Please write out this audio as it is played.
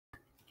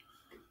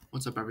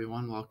What's up,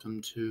 everyone?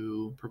 Welcome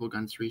to Purple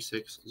Gun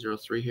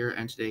 3603 here,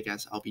 and today,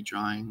 guys, I'll be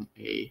drawing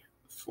a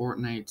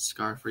Fortnite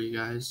scar for you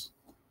guys.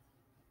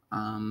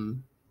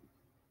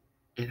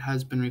 It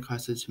has been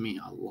requested to me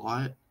a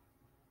lot,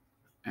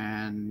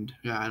 and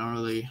yeah, I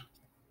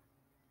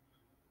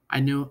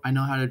know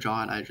how to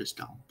draw it, I just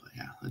don't. But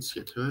yeah, let's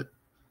get to it.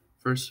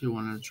 First, you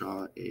want to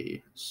draw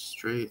a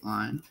straight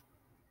line.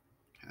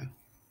 Okay.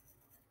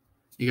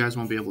 You guys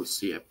won't be able to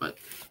see it, but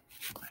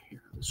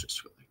here, let's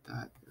just go like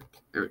that.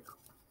 There we go.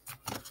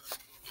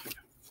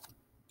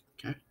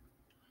 Okay.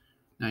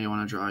 Now you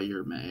want to draw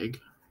your mag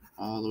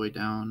all the way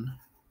down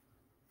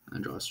and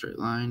then draw a straight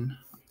line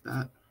like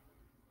that.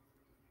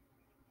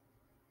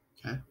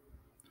 Okay.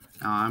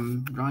 Now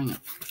I'm drawing it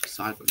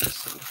sideways,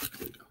 so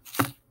there we go.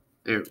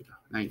 There we go.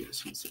 Now you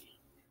guys can see.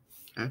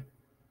 Okay.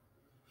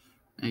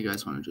 Now you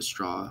guys want to just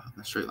draw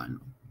a straight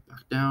line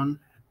back down,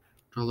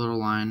 draw a little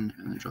line,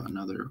 and then draw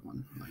another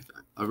one like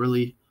that. A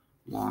really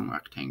long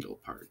rectangle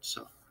part.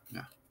 So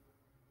yeah.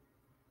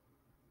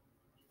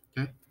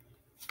 Okay.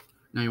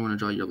 Now you want to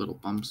draw your little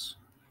bumps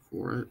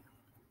for it.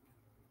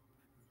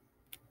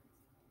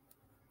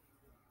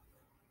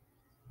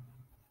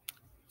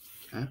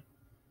 Okay.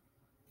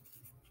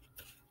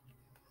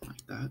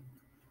 Like that.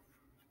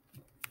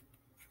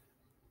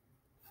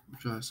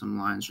 Draw some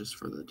lines just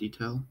for the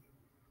detail.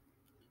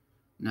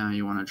 Now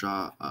you want to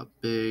draw a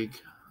big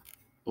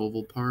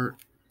oval part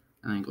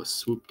and then go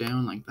swoop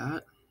down like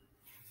that.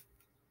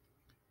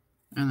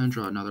 And then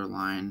draw another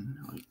line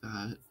like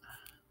that.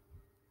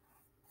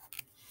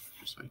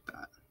 Just like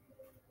that.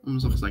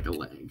 Almost looks like a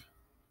leg.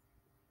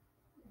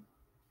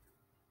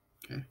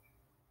 Okay.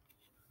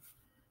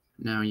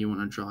 Now you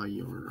want to draw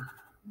your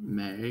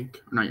mag,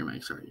 or not your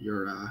mag, sorry,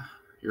 your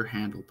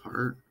handle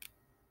part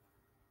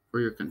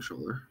for your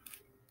controller.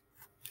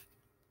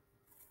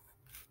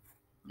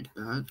 Like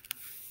that.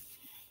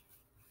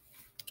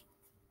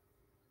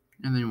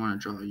 And then you want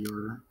to draw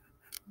your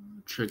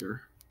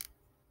trigger.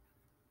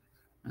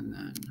 And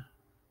then,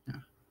 yeah,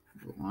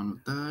 go on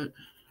with that.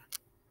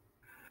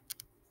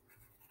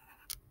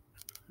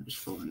 Just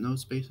fill in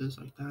those spaces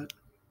like that.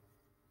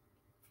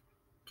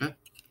 Okay.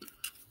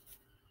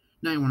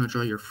 Now you want to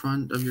draw your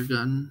front of your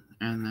gun,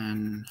 and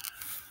then,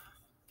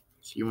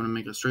 so you want to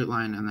make a straight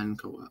line and then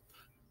go up.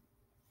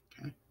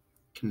 Okay.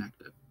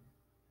 Connect it.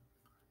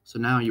 So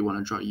now you want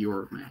to draw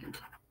your mag.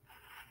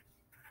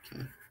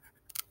 Okay.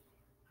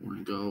 You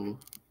want to go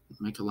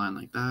make a line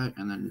like that,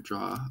 and then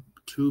draw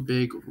two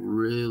big,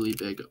 really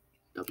big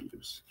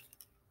W's.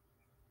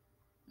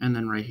 And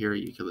then right here,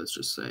 you could, let's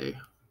just say,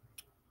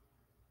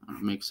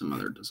 make some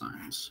other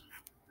designs.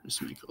 Just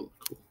to make it look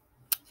cool.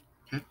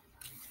 Okay.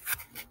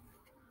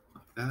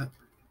 Like that.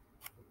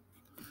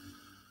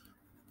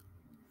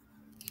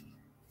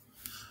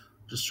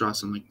 Just draw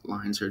some like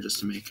lines here just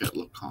to make it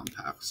look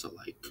compact. So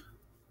like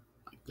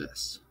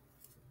this.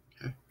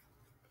 Okay.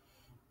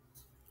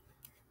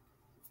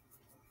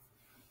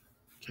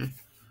 Okay.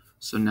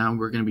 So now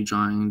we're going to be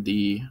drawing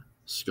the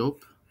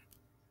scope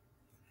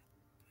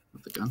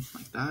of the gun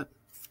like that.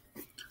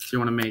 So you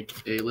want to make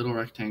a little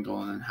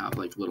rectangle and then have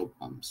like little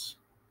bumps.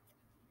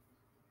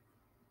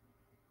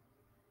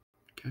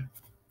 Okay.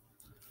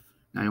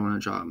 Now you want to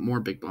draw more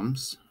big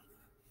bumps.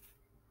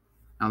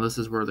 Now this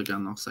is where the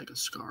gun looks like a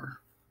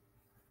scar.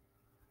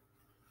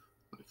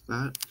 Like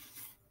that.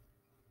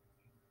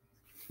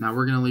 Now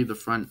we're going to leave the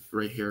front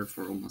right here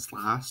for almost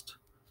last.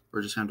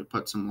 We're just going to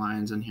put some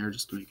lines in here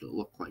just to make it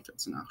look like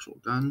it's an actual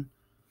gun.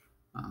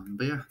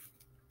 But yeah.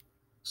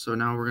 So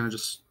now we're going to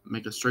just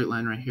make a straight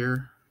line right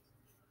here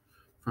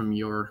from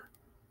your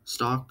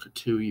stock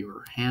to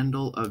your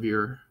handle of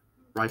your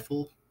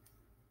rifle.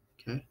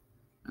 Okay.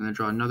 And then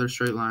draw another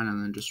straight line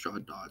and then just draw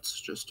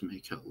dots just to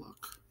make it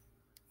look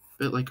a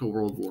bit like a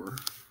World War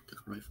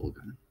rifle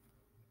gun.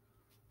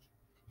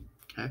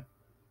 Okay.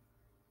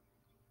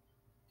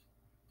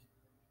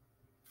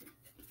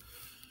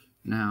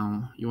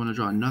 Now you want to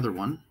draw another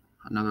line,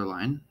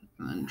 and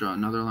then draw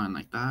another line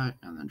like that,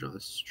 and then draw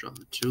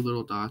two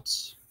little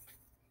dots,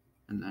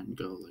 and then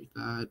go like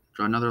that.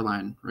 Draw another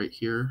line right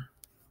here.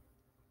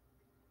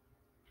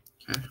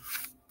 Okay.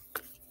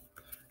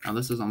 Now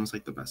this is almost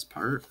like the best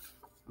part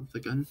of the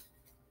gun.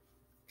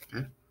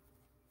 Okay.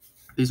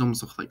 These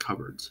almost look like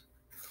cupboards.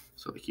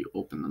 So like you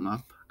open them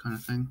up kind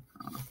of thing.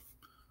 I don't know.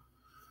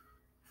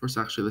 First,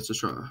 actually, let's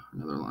just draw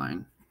another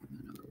line, and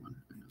another one,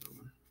 another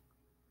one.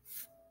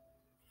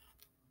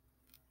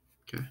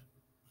 Okay.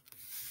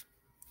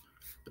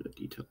 Bit of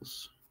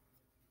details.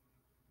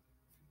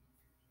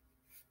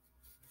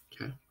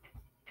 Okay.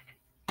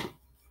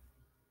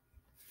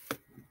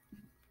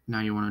 Now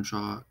you want to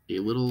draw a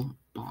little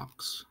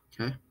box,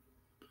 okay?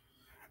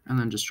 And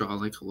then just draw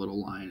like a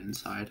little line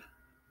inside.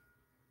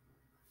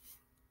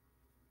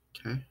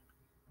 Okay.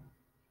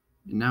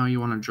 And now you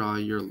want to draw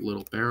your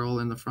little barrel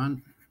in the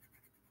front.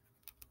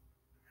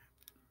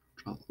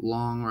 Draw a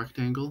long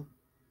rectangle.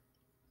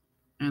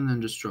 And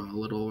then just draw a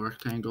little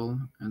rectangle,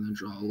 and then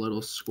draw a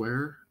little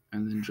square,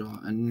 and then draw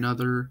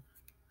another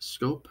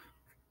scope,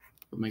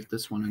 but make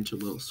this one into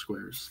little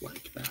squares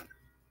like that.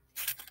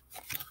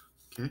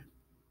 Okay.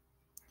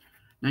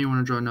 Now you want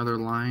to draw another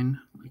line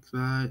like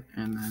that,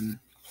 and then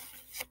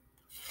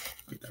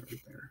like that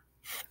right there.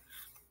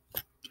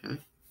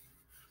 Okay.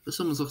 This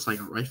almost looks like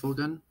a rifle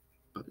gun,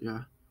 but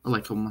yeah, or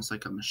like almost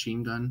like a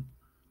machine gun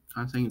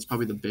kind of thing. It's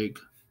probably the big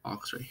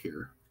box right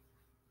here.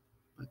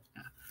 But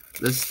yeah,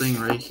 this thing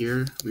right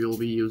here, we will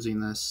be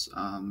using this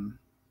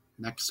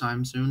next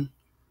time soon.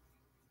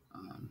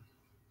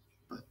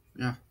 But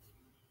yeah.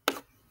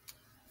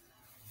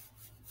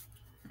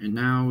 And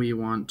now we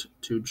want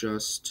to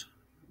just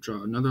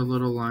draw another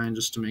little line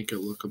just to make it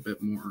look a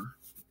bit more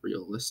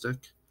realistic.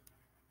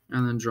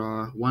 And then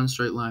draw one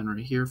straight line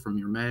right here from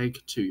your mag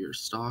to your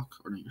stock,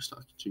 or not your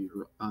stock, to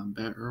your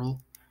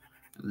barrel.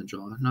 And then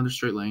draw another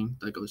straight line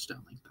that goes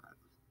down like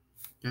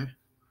that. Okay?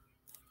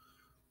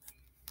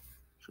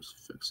 Just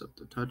fix up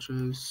the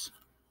touches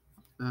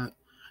like that.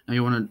 Now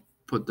you want to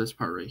put this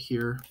part right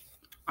here.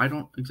 I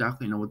don't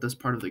exactly know what this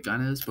part of the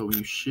gun is, but when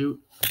you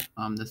shoot,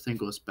 this thing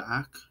goes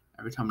back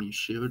every time you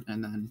shoot,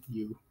 and then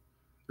you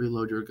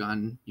reload your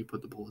gun, you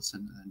put the bullets in,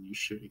 and then you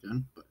shoot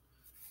again. But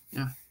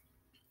yeah,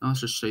 now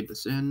let's just shade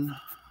this in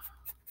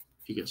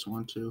if you guys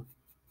want to.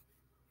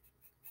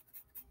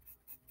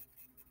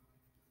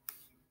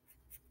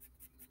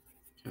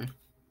 Okay.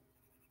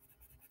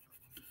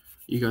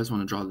 You guys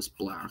want to draw this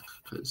black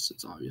because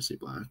it's obviously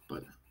black,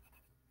 but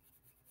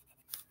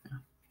yeah.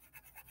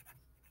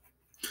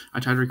 I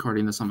tried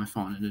recording this on my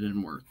phone and it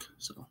didn't work,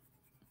 so.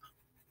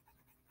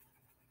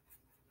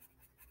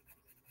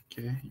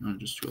 Okay, you want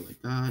to just do it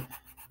like that.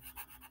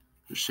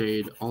 Just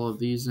shade all of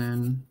these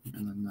in,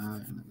 and then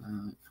that, and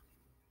then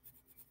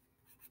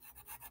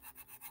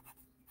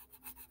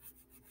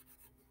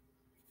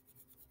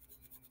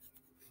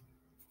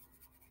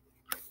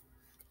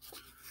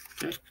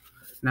that. Okay,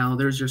 now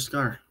there's your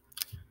scar.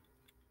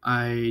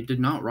 I did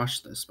not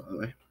rush this, by the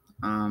way.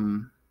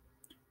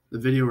 The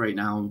video right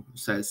now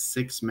says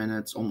 6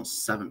 minutes,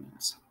 almost 7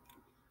 minutes.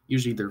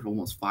 Usually they're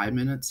almost 5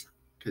 minutes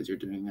because you're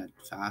doing it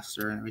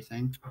faster and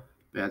everything.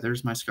 But yeah,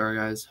 there's my scar,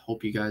 guys.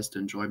 Hope you guys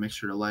enjoy. Make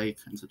sure to like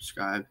and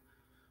subscribe.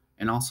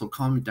 And also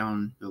comment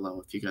down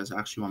below if you guys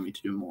actually want me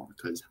to do more,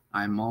 because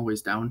I'm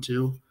always down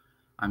to.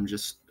 I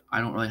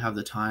don't really have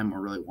the time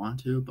or really want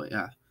to, but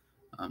yeah.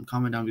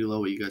 Comment down below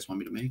what you guys want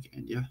me to make,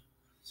 and yeah,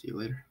 see you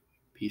later.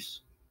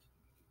 Peace.